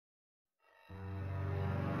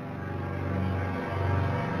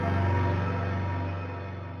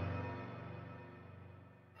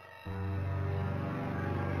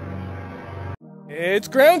It's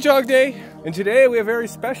Groundhog Day, and today we have very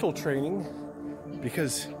special training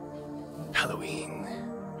because Halloween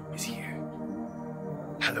is here.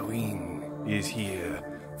 Halloween is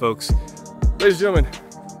here. Folks, ladies and gentlemen,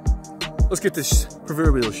 let's get this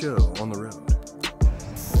proverbial show on the road.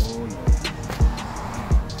 Oh no.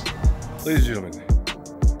 Ladies and gentlemen,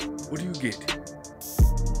 what do you get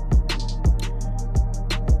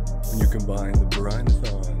when you combine the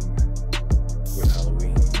Braaainathon with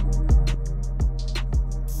Halloween?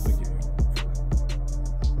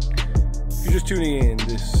 If you're just tuning in,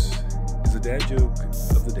 this is a dad joke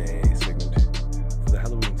of the day segment for the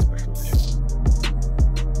Halloween special edition.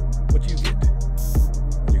 What do you get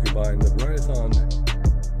when you combine the Braaainathon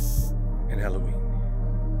and Halloween?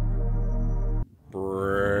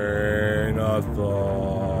 Braaainathon.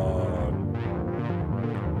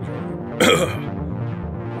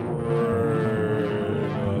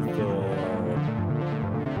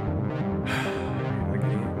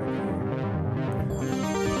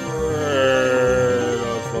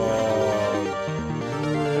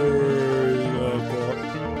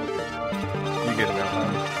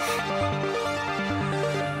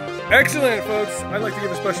 Excellent, folks. I'd like to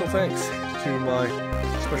give a special thanks to my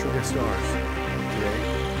special guest stars today.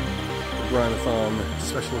 The Braaainathon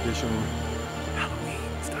Special Edition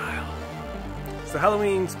Halloween style. It's the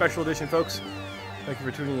Halloween Special Edition, folks. Thank you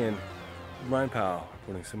for tuning in. I'm Ryan Powell,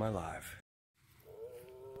 reporting semi-live.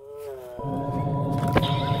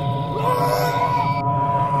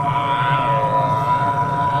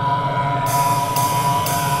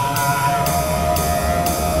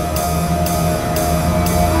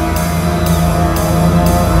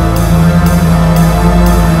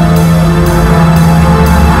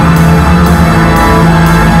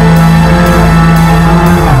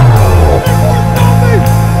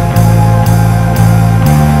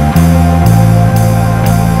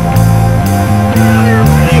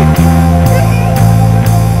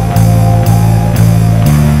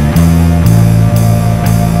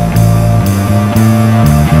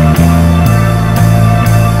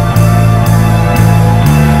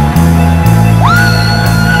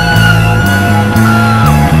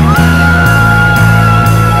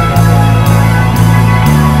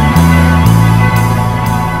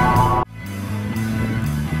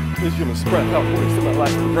 Spread out for you, my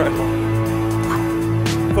last breath.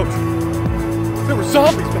 Folks, there were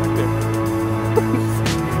zombies back there.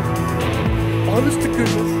 Honest to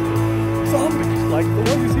goodness, zombies like the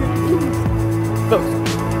ones you see in movies. Folks,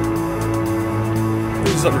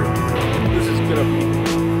 this is unreal. This is gonna be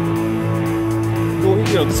going,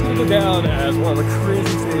 this is gonna go down as one of the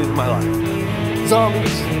craziest days of my life.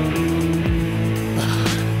 Zombies.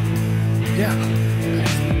 Yeah.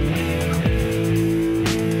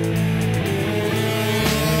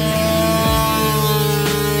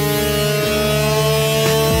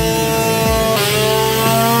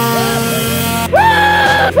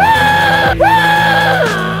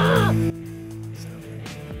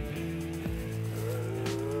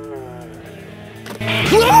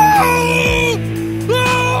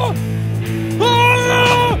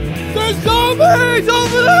 There's zombies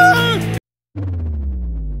over there!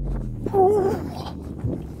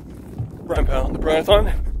 Ryan Powell, the Braaainathon.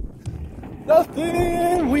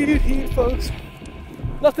 Nothing weird here, folks.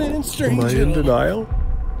 Nothing strange. Am I in denial?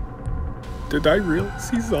 Did I really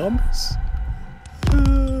see zombies?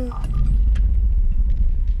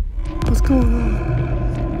 What's going on?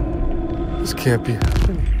 This can't be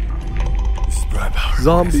happening. This is Ryan Powell.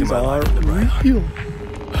 Zombies are real.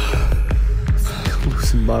 I'm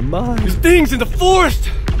losing my mind. There's things in the forest.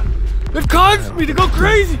 They've caused me to go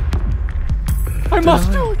crazy. I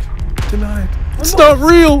must do it. Denied. It's not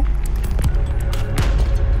real.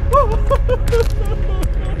 Ha ha ha!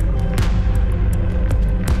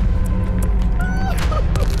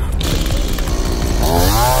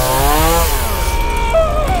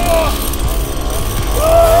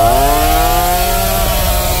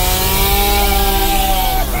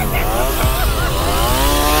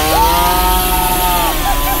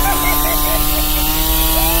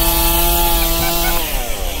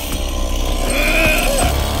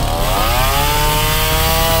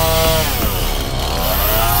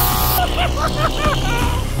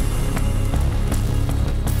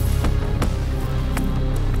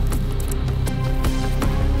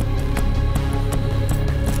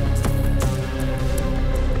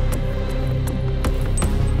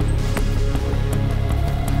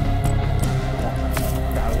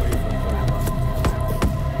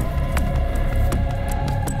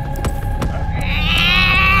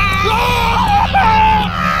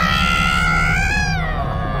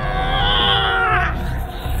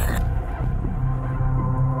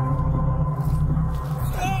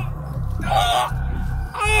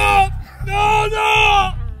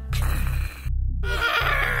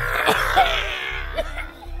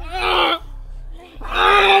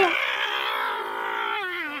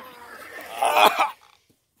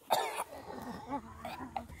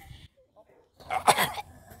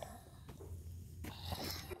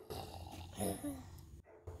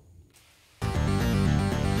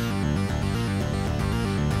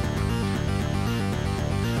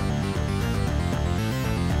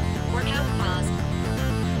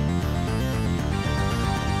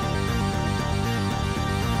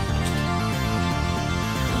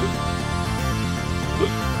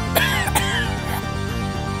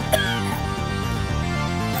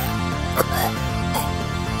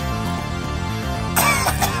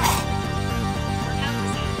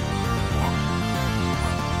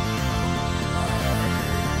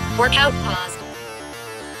 Workout paused.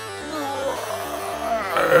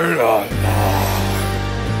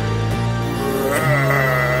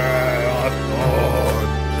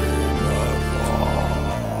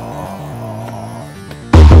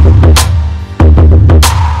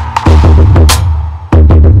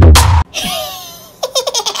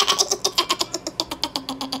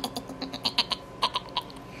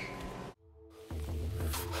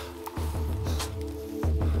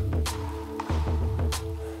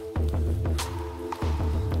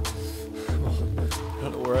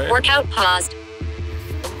 Workout paused.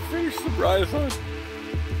 I finished the Braaainathon.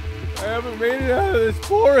 I haven't made it out of this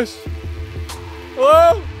forest.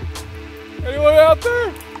 Hello? Anyone out there?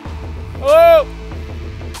 Hello?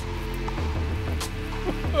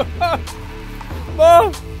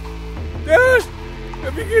 Mom! Dad!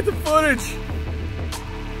 Let me get the footage.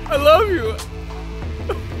 I love you.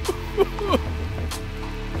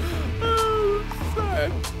 Oh,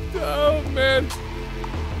 sad. Oh, man.